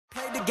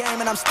game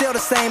and I'm still the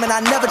same and I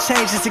never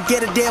changed just to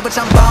get a deal, but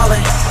I'm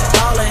ballin'.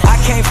 I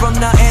came from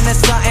nothing to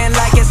something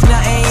like it's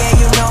nothing, yeah,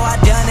 you know I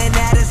done it,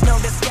 that is no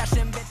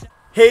discussion, bitch.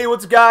 Hey,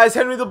 what's up guys,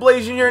 Henry the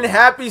Blasian here, and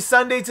happy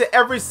Sunday to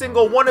every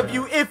single one of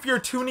you. If you're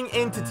tuning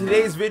into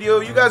today's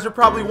video, you guys are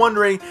probably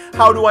wondering,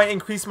 how do I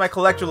increase my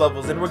collector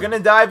levels? And we're gonna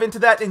dive into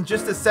that in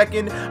just a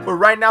second, but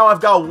right now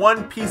I've got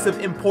one piece of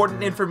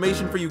important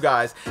information for you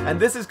guys, and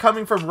this is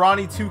coming from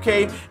Ronnie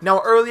 2K.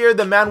 Now earlier,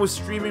 the man was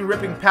streaming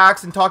ripping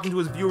packs and talking to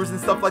his viewers and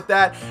stuff like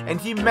that, and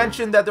he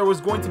mentioned that there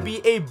was going to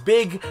be a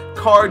big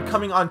card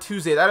coming on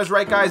Tuesday. That is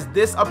right guys,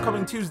 this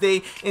upcoming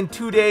Tuesday, in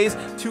 2 days,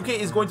 2K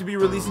is going to be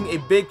releasing a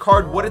big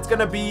card. What it's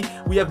gonna be,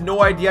 we have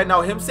no idea.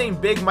 Now him saying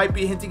big might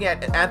be hinting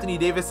at Anthony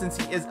Davis since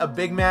he is a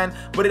big man,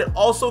 but it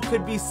also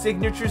could be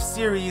signature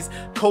series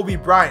Kobe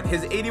Bryant.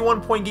 His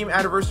 81-point game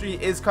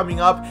anniversary is coming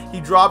up.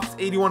 He drops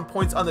 81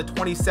 points on the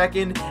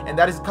 22nd, and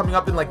that is coming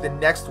up in like the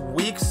next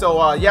week.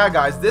 So yeah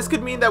guys, this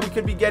could mean that we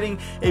could be getting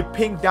a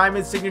pink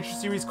diamond signature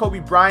series Kobe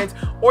Bryant,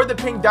 or the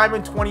pink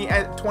diamond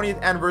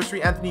 20th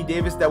anniversary Anthony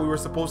Davis that we were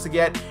supposed to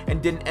get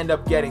and didn't end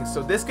up getting.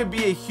 So this could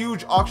be a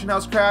huge auction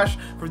house crash.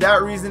 For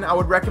that reason, I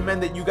would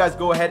recommend that you guys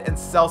go ahead and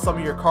sell some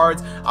of your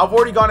cards. I've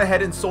already gone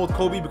ahead and sold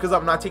Kobe because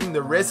I'm not taking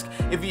the risk.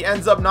 If he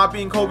ends up not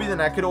being Kobe,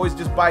 then I could always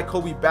just buy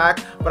Kobe back,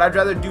 but I'd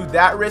rather do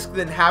that risk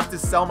than have to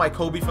sell my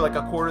Kobe for like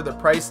a quarter of the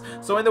price.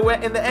 So in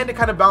the end, it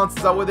kind of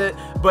balances out with it,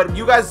 but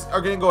you guys are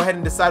going to go ahead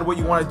and decide what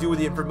you want to do with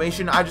the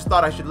information. I just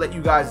thought I should let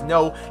you guys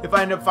know. If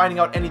I end up finding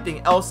out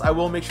anything else, I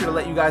will make sure to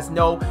let you guys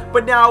know.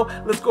 But now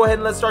let's go ahead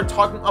and let's start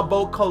talking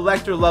about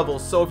collector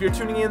levels. So if you're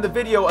tuning in the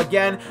video,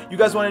 again, you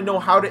guys want to know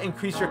how to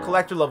increase your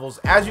collector levels.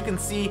 As you can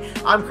see,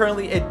 I'm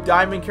currently a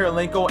diamond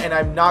KIRILENKO, and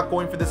I'm not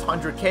going for this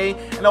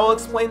 100k, and I will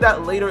explain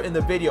that later in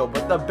the video.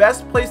 But the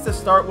best place to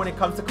start when it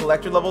comes to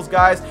collector levels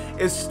guys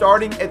is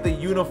starting at the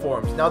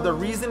uniforms. Now the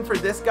reason for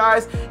this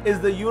guys is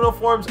the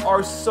uniforms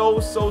are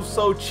so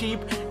cheap,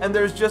 and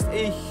there's just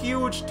a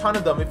huge ton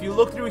of them. If you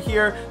look through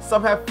here,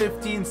 some have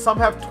 15, some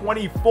have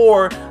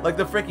 24, like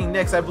the freaking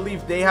Knicks. I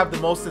believe they have the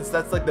most since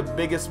that's like the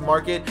biggest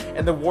market,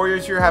 and the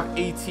Warriors here have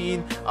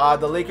 18,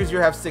 the Lakers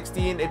here have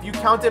 16. If you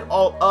count it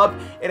all up,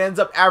 it ends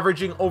up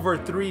averaging over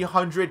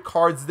 300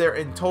 cards there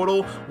in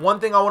total. One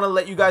thing I want to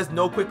let you guys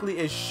know quickly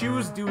is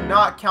shoes do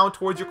not count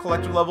towards your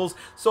collector levels,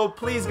 so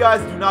please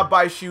guys, do not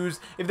buy shoes.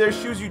 If there's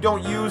shoes you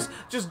don't use,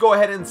 just go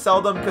ahead and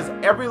sell them, because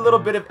every little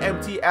bit of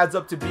empty adds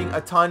up to being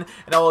a ton,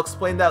 and I will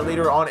explain that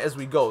later on as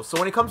we go. So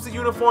when it comes to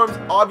uniforms,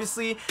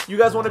 obviously you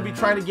guys want to be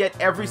trying to get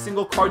every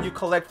single card you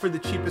collect for the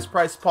cheapest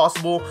price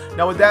possible.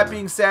 Now with that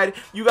being said,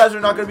 you guys are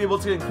not going to be able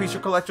to increase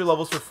your collector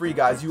levels for free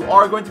guys. You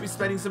are going to be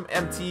spending some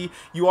MT,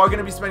 you are going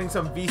to be spending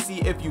some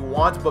VC if you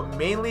want, but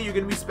mainly you're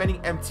going to be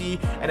spending MT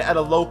and at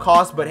a low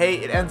cost. But hey,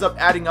 it ends up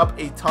adding up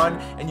a ton,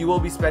 and you will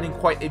be spending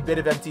quite a bit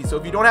of MT. So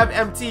if you don't have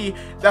MT,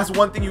 that's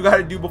one thing you got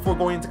to do before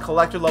going into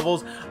collector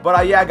levels.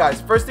 But yeah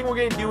guys, first thing we're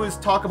going to do is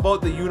talk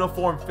about the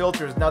uniform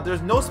filters. Now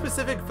there's no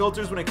specific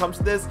filters when it comes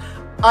to this.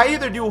 I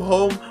either do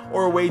home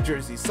or away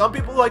jerseys. Some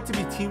people like to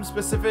be team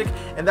specific,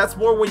 and that's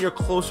more when you're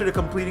closer to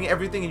completing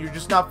everything and you're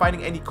just not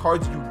finding any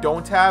cards you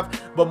don't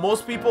have. But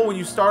most people, when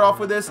you start off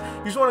with this,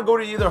 you just want to go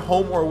to either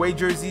home or away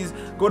jerseys.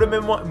 Go to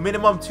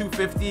minimum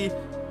 250.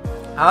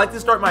 I like to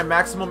start my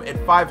maximum at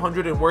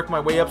 500 and work my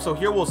way up. So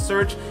here we'll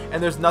search,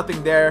 and there's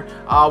nothing there.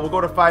 We'll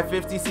go to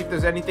 550, see if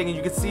there's anything, and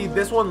you can see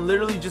this one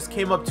literally just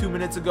came up 2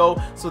 minutes ago,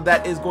 so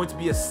that is going to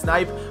be a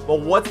snipe.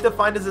 But what's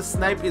defined as a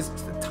snipe is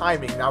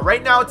timing. Now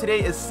right now, today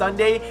is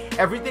Sunday.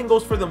 Everything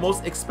goes for the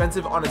most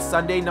expensive on a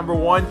Sunday. Number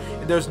one,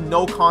 there's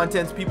no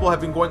content. People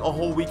have been going a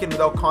whole weekend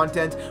without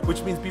content,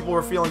 which means people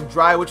are feeling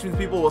dry, which means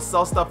people will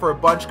sell stuff for a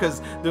bunch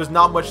because there's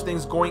not much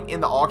things going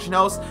in the auction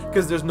house,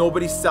 because there's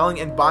nobody selling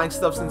and buying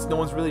stuff since no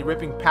one's really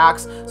ripping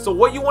packs. So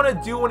what you want to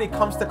do when it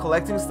comes to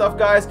collecting stuff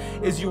guys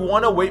is you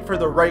want to wait for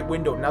the right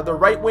window. Now the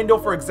right window,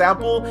 for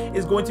example,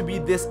 is going to be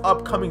this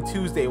upcoming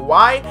Tuesday.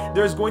 Why?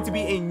 There's going to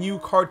be a new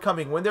card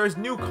coming. When there's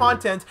new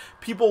content,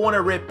 people want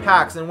to rip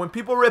packs, and when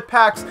people rip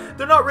packs,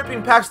 they're not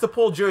ripping packs to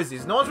pull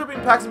jerseys. No one's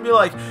ripping packs and be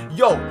like,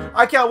 yo,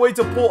 I can't wait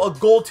to pull a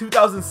gold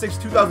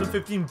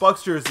 2006-2015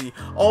 Bucks jersey.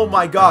 Oh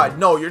my god.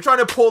 No, you're trying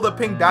to pull the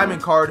pink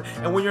diamond card,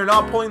 and when you're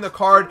not pulling the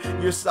card,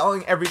 you're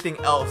selling everything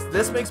else.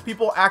 This makes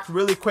people act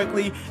really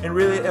quickly and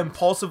really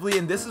impulsively,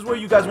 and this is where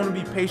you guys want to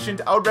be patient.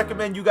 I would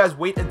recommend you guys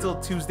wait until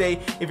Tuesday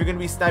if you're going to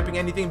be sniping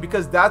anything,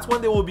 because that's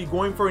when they will be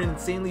going for an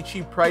insanely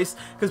cheap price,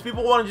 because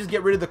people want to just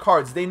get rid of the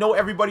cards. They know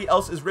everybody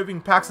else is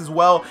ripping packs as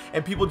well,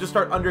 and people just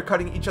start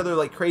undercutting each other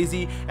like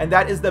crazy, and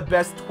that is the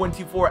best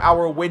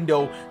 24-hour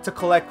window to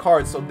collect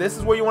cards. So this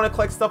is where you want to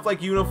collect stuff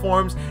like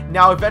uniforms.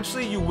 Now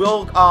eventually you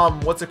will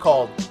what's it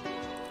called,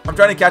 I'm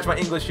trying to catch my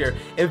English here.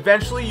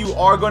 Eventually, you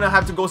are going to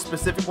have to go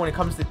specific when it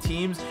comes to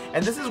teams,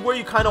 and this is where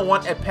you kind of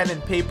want a pen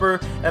and paper.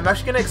 And I'm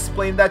actually going to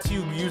explain that to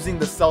you using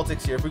the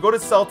Celtics here. If we go to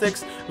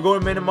Celtics, we go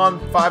to minimum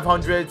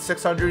 500,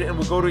 600, and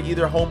we'll go to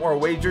either home or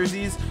away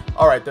jerseys.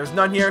 All right, there's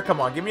none here. Come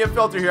on, give me a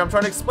filter here. I'm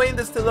trying to explain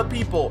this to the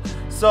people.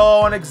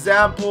 So an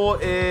example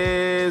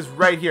is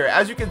right here.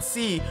 As you can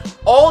see,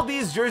 all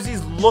these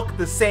jerseys look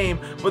the same,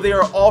 but they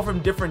are all from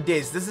different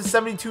days. This is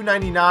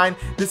 $72.99,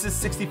 this is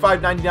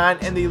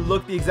 $65.99, and they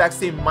look the exact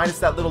same minus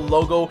that little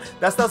logo.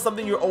 That's not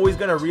something you're always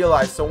going to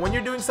realize. So when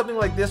you're doing something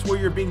like this where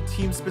you're being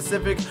team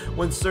specific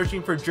when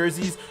searching for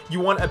jerseys, you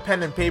want a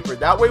pen and paper.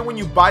 That way when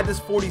you buy this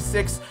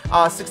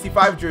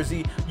 65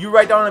 jersey, you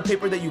write down on a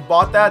paper that you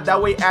bought that.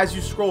 That way as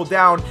you scroll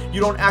down,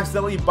 you don't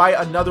accidentally buy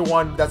another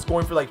one that's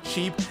going for like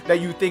cheap that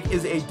you think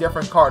is a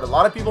different card. A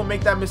lot of people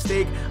make that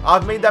mistake.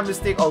 I've made that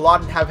mistake a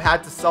lot and have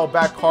had to sell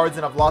back cards,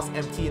 and I've lost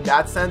MT in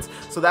that sense.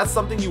 So that's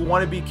something you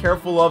want to be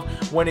careful of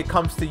when it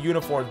comes to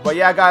uniforms. But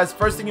yeah guys,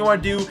 first thing you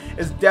want to do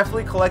is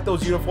definitely collect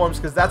those uniforms,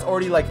 because that's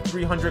already like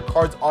 300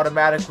 cards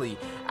automatically.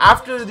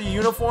 After the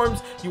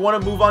uniforms, you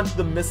want to move on to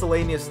the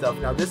miscellaneous stuff.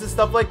 Now this is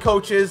stuff like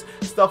coaches,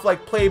 stuff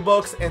like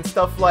playbooks, and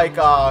stuff like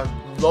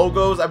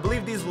logos. I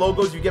believe these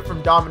logos you get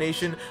from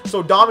Domination.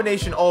 So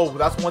Domination, oh,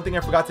 that's one thing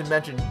I forgot to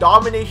mention.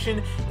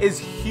 Domination is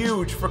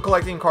huge for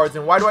collecting cards.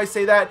 And why do I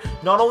say that?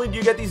 Not only do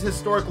you get these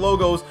historic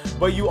logos,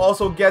 but you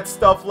also get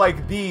stuff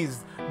like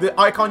these. The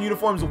icon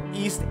uniforms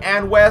East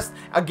and West.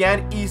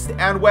 Again, East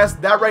and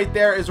West. That right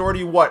there is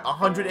already what,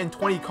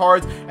 120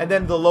 cards. And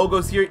then the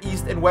logos here,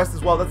 East and West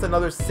as well. That's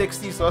another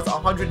 60. So that's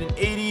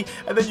 180.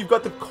 And then you've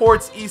got the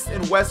courts East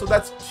and West. So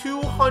that's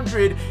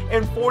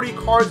 240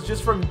 cards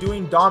just from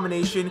doing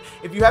Domination.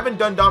 If you haven't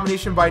done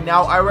Domination by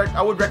now,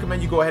 I would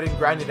recommend you go ahead and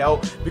grind it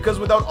out, because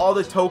without all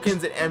the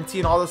tokens and MT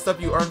and all the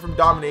stuff you earn from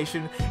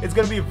Domination, it's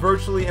going to be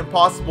virtually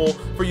impossible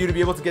for you to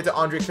be able to get to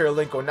Andre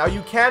Kirilenko. Now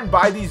you can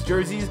buy these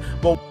jerseys,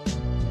 but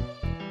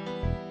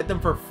them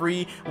for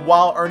free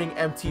while earning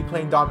MT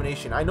playing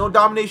Domination. I know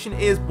Domination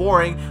is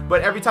boring,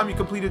 but every time you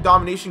complete a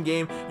Domination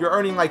game, you're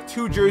earning like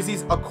 2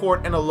 jerseys, a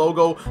court, and a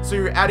logo, so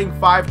you're adding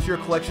 5 to your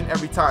collection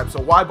every time.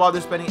 So why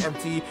bother spending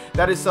MT?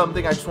 That is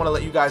something I just want to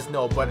let you guys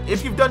know. But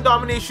if you've done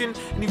Domination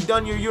and you've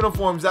done your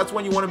uniforms, that's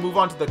when you want to move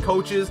on to the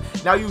coaches.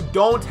 Now you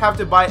don't have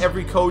to buy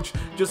every coach,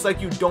 just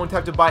like you don't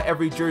have to buy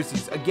every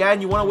jerseys.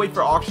 Again, you want to wait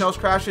for auction house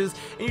crashes,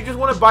 and you just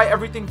want to buy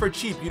everything for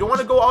cheap. You don't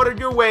want to go out of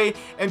your way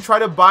and try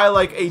to buy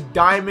like a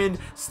diamond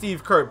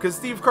Steve Kerr, because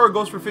Steve Kerr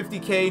goes for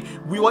 50k.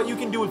 What you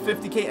can do with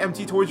 50k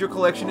MT towards your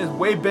collection is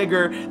way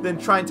bigger than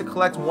trying to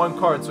collect one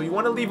card. So you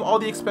want to leave all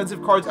the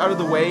expensive cards out of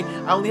the way.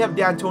 I only have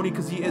D'Antoni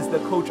because he is the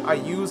coach I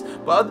use,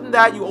 but other than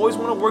that, you always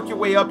want to work your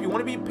way up. You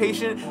want to be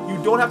patient.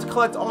 You don't have to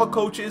collect all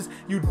coaches.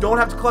 You don't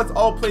have to collect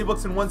all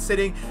playbooks in one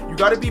sitting. You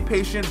got to be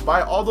patient,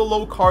 buy all the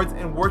low cards,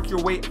 and work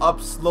your way up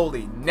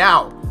slowly.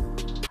 Now,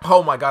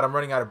 oh my god, I'm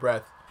running out of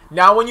breath.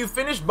 Now, when you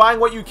finish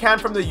buying what you can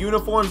from the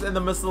uniforms and the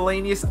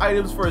miscellaneous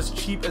items for as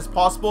cheap as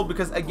possible,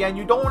 because again,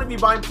 you don't want to be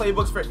buying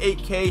playbooks for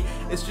 8k.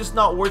 It's just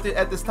not worth it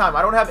at this time.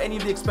 I don't have any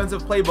of the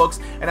expensive playbooks,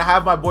 and I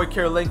have my boy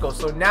Kirilenko.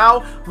 So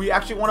now we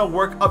actually want to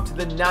work up to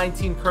the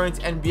 19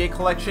 current NBA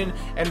collection.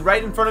 And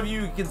right in front of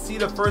you, you can see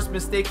the first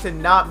mistake to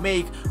not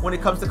make when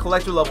it comes to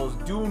collector levels.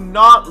 Do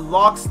not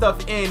lock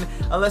stuff in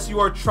unless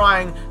you are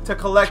trying to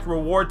collect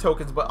reward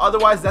tokens, but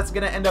otherwise that's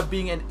going to end up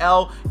being an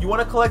L. You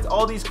want to collect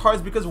all these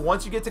cards, because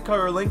once you get to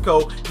Kirilenko,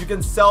 you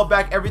can sell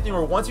back everything,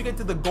 or once you get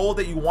to the goal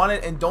that you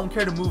wanted and don't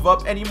care to move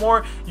up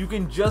anymore, you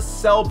can just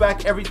sell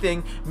back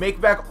everything,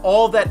 make back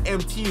all that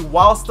MT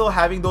while still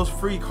having those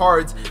free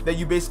cards that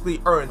you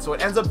basically earn. So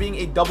it ends up being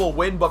a double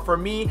win. But for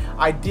me,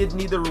 I did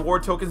need the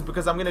reward tokens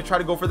because I'm going to try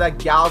to go for that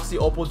Galaxy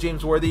Opal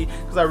James Worthy,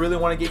 because I really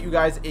want to get you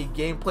guys a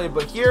gameplay.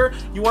 But here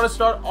you want to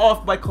start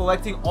off by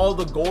collecting all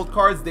the gold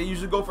cards. They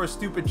usually go for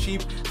stupid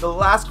cheap. The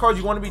last cards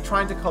you want to be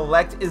trying to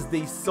collect is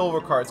the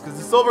silver cards, because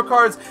the silver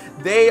cards,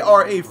 they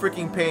are a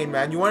freaking pain,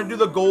 man. You want to do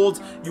the golds,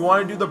 you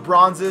want to do the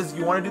bronzes,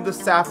 you want to do the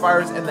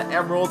sapphires and the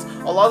emeralds.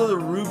 A lot of the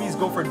rubies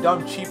go for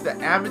dumb cheap. The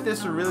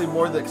amethysts are really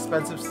more the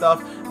expensive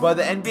stuff, but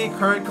the NBA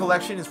current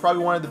collection is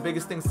probably one of the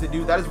biggest things to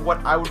do. That is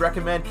what I would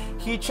recommend.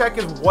 Heat check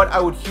is what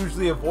I would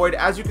hugely avoid.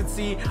 As you can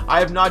see, I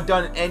have not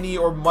done any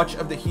or much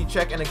of the heat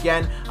check, and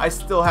again, I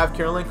still have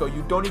Kirilenko.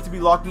 You don't need to be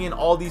locking in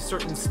all these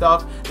certain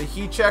stuff. The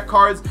heat check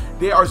cards,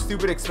 they are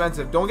stupid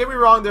expensive. Don't get me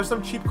wrong, there's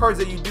some cheap cards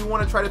that you do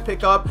want to try to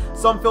pick up.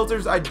 Some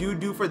filters I do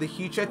for the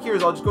heat check here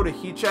is I'll just go to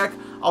heat check,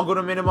 I'll go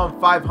to minimum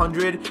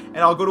 500, and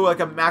I'll go to like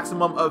a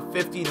maximum of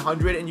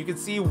 1500. And you can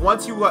see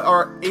once you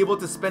are able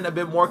to spend a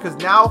bit more, because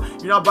now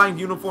you're not buying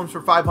uniforms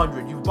for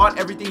 500, you've bought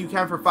everything you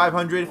can for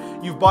 500,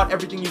 you've bought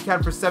everything you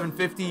can for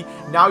 750.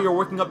 Now you're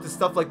working up to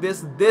stuff like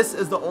this. This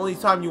is the only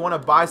time you want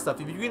to buy stuff.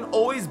 If you can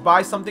always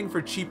buy something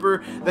for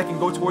cheaper that can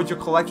go towards your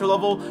collector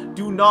level,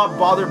 do not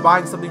bother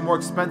buying something more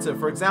expensive.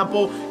 For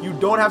example, you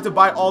don't have to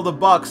buy all the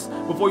Bucks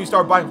before you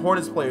start buying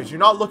Hornets players. You're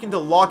not looking to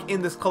lock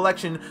in this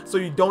collection, so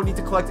you don't need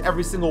to collect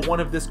every single one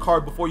of this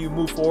card before you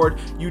move forward.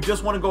 You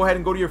just want to go ahead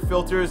and go to your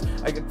filters.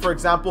 Like for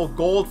example,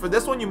 gold for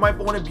this one, you might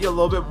want to be a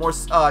little bit more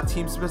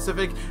team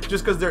specific,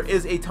 just because there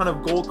is a ton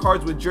of gold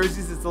cards. With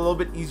jerseys, it's a little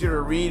bit easier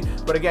to read,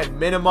 but again,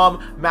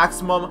 minimum,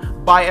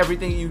 maximum, buy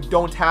everything you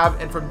don't have,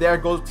 and from there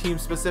go team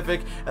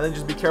specific, and then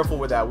just be careful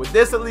with that. With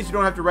this, at least you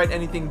don't have to write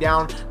anything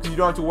down, because you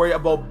don't have to worry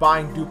about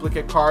buying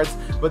duplicate cards.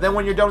 But then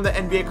when you're done with the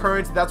NBA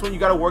current, that's when you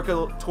got to work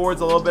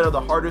towards a little bit of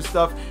the harder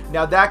stuff.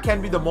 Now that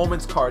can be the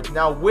moments cards.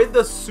 Now with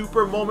the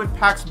super moment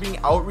packs being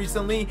out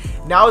recently,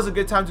 now is a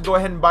good time to go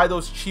ahead and buy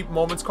those cheap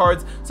moments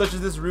cards, such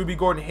as this Ruby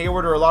Gordon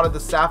Hayward or a lot of the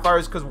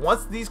Sapphires, because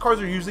once these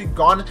cards are usually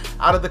gone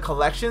out of the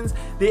collections,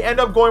 they end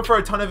up going for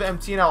a ton of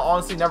MT, and I'll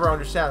honestly never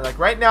understand. Like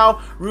right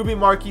now, Ruby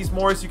Marquise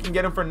Morris, you can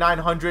get him for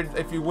 900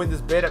 if you win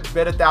this bid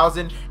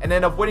 1,000 and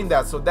end up winning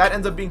that, so that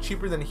ends up being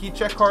cheaper than a heat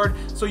check card.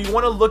 So you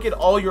want to look at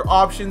all your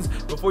options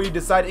before you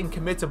decide and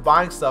commit to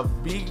buying stuff.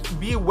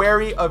 Be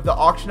wary of the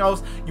auction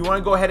house. You want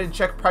to go ahead and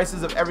check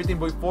prices of everything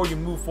before you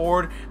move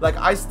forward. Like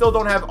I still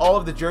don't have all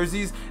of the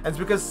jerseys, and it's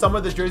because some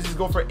of the jerseys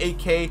go for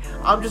 8K.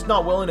 I'm just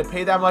not willing to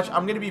pay that much.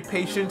 I'm going to be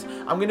patient.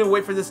 I'm going to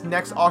wait for this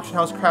next auction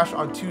house crash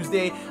on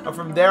Tuesday, and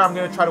from there I'm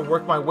going to try to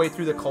work my way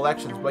through the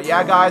collections. But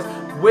yeah guys,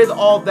 with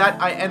all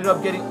that, I ended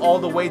up getting all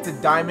the way to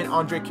Diamond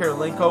Andre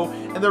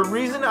Kirilenko, and the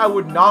reason I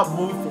would not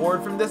move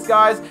forward from this,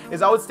 guys,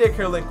 is I would stay at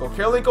Kirilenko.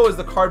 Kirilenko is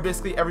the card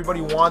basically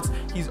everybody wants.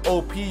 He's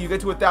OP. You get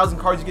to 1,000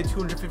 cards, you get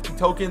 250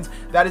 tokens.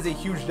 That is a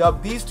huge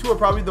dub. These two are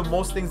probably the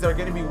most things that are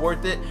going to be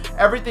worth it.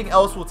 Everything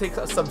else will take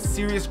some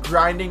serious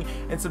grinding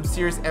and some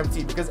serious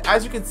MT, because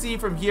as you can see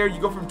from here, you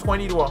go from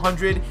 20 to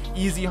 100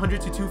 easy,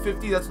 100 to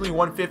 250, that's only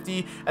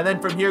 150, and then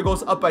from here it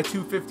goes up by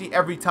 250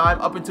 every time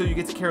up until you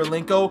get to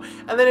Kirilenko,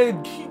 and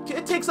then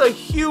it takes a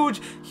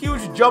huge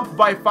jump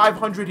by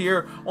 500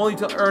 here only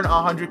to earn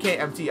 100k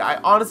MT. I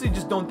honestly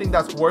just don't think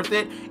that's worth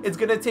it. It's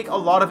gonna take a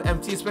lot of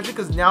MT, especially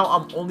because now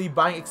I'm only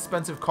buying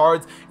expensive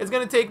cards. It's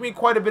gonna take me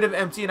quite a bit of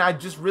MT, and I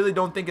just really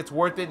don't think it's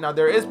worth it. Now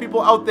there is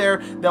people out there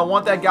that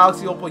want that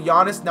Galaxy Opal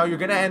Giannis. Now you're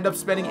gonna end up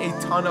spending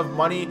a ton of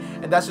money,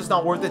 and that's just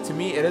not worth it to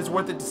me. It is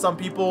worth it to some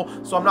people,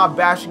 so I'm not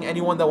bashing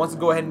anyone that wants to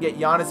go ahead and get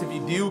Giannis. If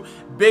you do,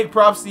 big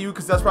props to you,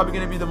 because that's probably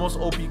gonna be the most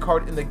OP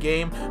card in the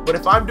game. But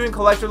if I'm doing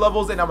collector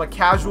levels and I'm a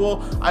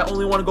casual, I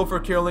only want to go for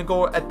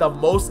Kirilenko at the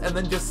most, and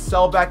then just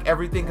sell back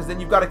everything, because then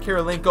you've got a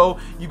Kirilenko,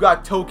 you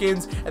got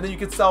tokens, and then you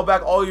can sell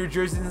back all your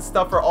jerseys and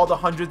stuff for all the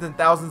hundreds and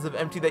thousands of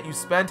MT that you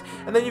spent,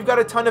 and then you've got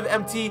a ton of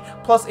MT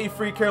plus a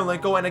free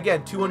Kirilenko, and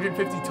again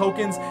 250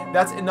 tokens.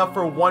 That's enough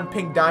for one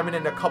pink diamond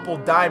and a couple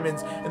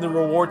diamonds in the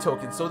reward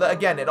tokens. So that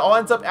again, it all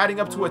ends up adding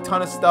up to a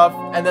ton of stuff,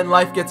 and then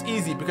life gets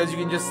easy because you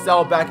can just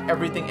sell back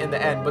everything in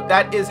the end. But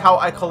that is how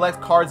I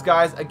collect cards,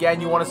 guys.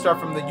 Again, you want to start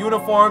from the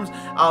uniforms,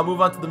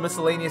 move on to the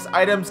miscellaneous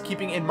items,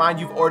 keeping in mind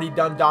you've already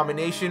done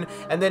domination,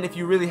 and then if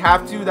you really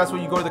have to, that's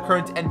when you go to the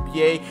current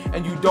NBA,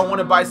 and you don't want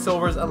to buy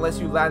silvers unless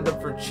you land them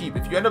for cheap.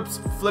 If you end up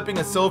flipping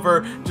a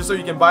silver just so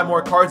you can buy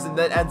more cards, then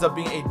that ends up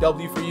being a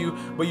W for you.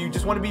 But you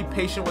just want to be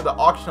patient with the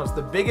auction house.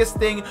 The biggest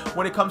thing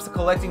when it comes to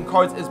collecting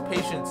cards is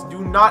patience.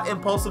 Do not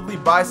impulsively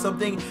buy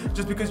something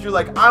just because you're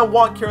like, I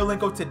want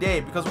Kirilenko today,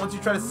 because once you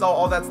try to sell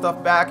all that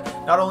stuff back,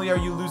 not only are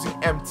you losing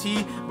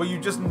MT, but you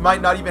just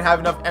might not even have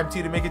enough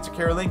MT to make it to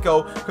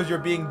Kirilenko because you're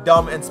being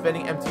dumb and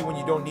spending MT when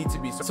you don't need to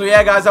be. So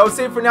yeah guys, I would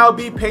say for now,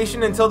 be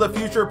patient until the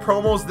future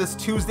promos this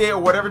Tuesday or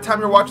whatever time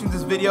you're watching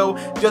this video.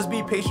 Just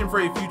be patient for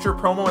a future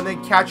promo and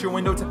then catch your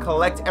window to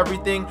collect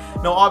everything.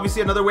 Now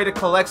obviously another way to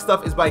collect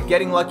stuff is by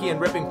getting lucky and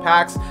ripping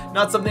packs.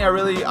 Not something I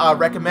really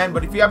recommend,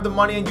 but if you have the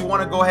money and you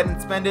want to go ahead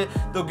and spend it,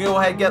 they'll go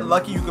ahead and get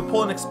lucky. You can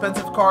pull an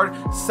expensive card,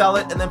 sell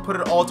it, and then put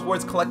it all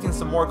towards collecting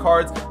some more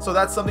cards. So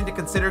that's something to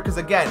consider, because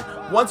again,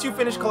 once you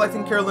finish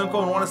collecting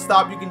Kirilenko and want to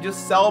stop, you can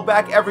just sell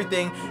back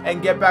everything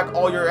and get back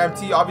all your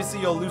MT. Obviously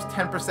you'll lose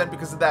 10%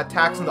 because of that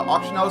tax in the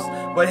auction house,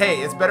 but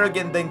hey, it's better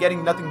again than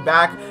getting nothing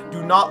back.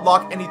 Do not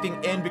lock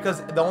anything in,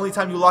 because the only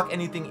time you lock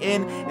anything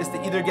in is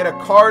to either get a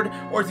card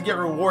or to get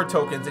reward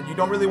tokens, and you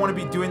don't really want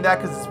to be doing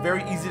that because it's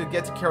very easy to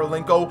get to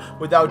Kirilenko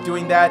without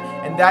doing that.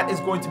 And that is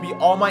going to be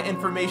all my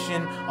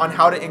information on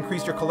how to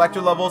increase your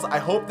collector levels. I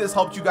hope this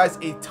helped you guys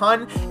a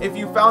ton. If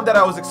you found that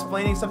I was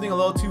explaining something a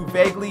little too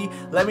vaguely,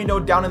 let me know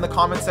down in the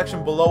comment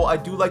section below. I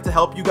do like to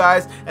help you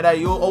guys, and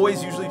I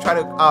always usually try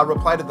to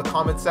reply to the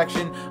comment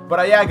section.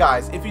 But yeah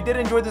guys, if you did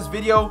enjoy this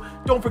video,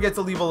 don't forget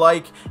to leave a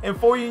like, and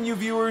for you new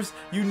viewers,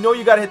 you know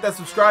you gotta hit that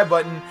subscribe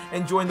button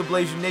and join the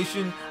Blasian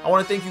Nation. I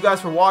want to thank you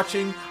guys for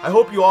watching. I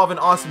hope you all have an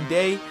awesome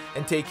day,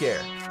 and take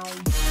care.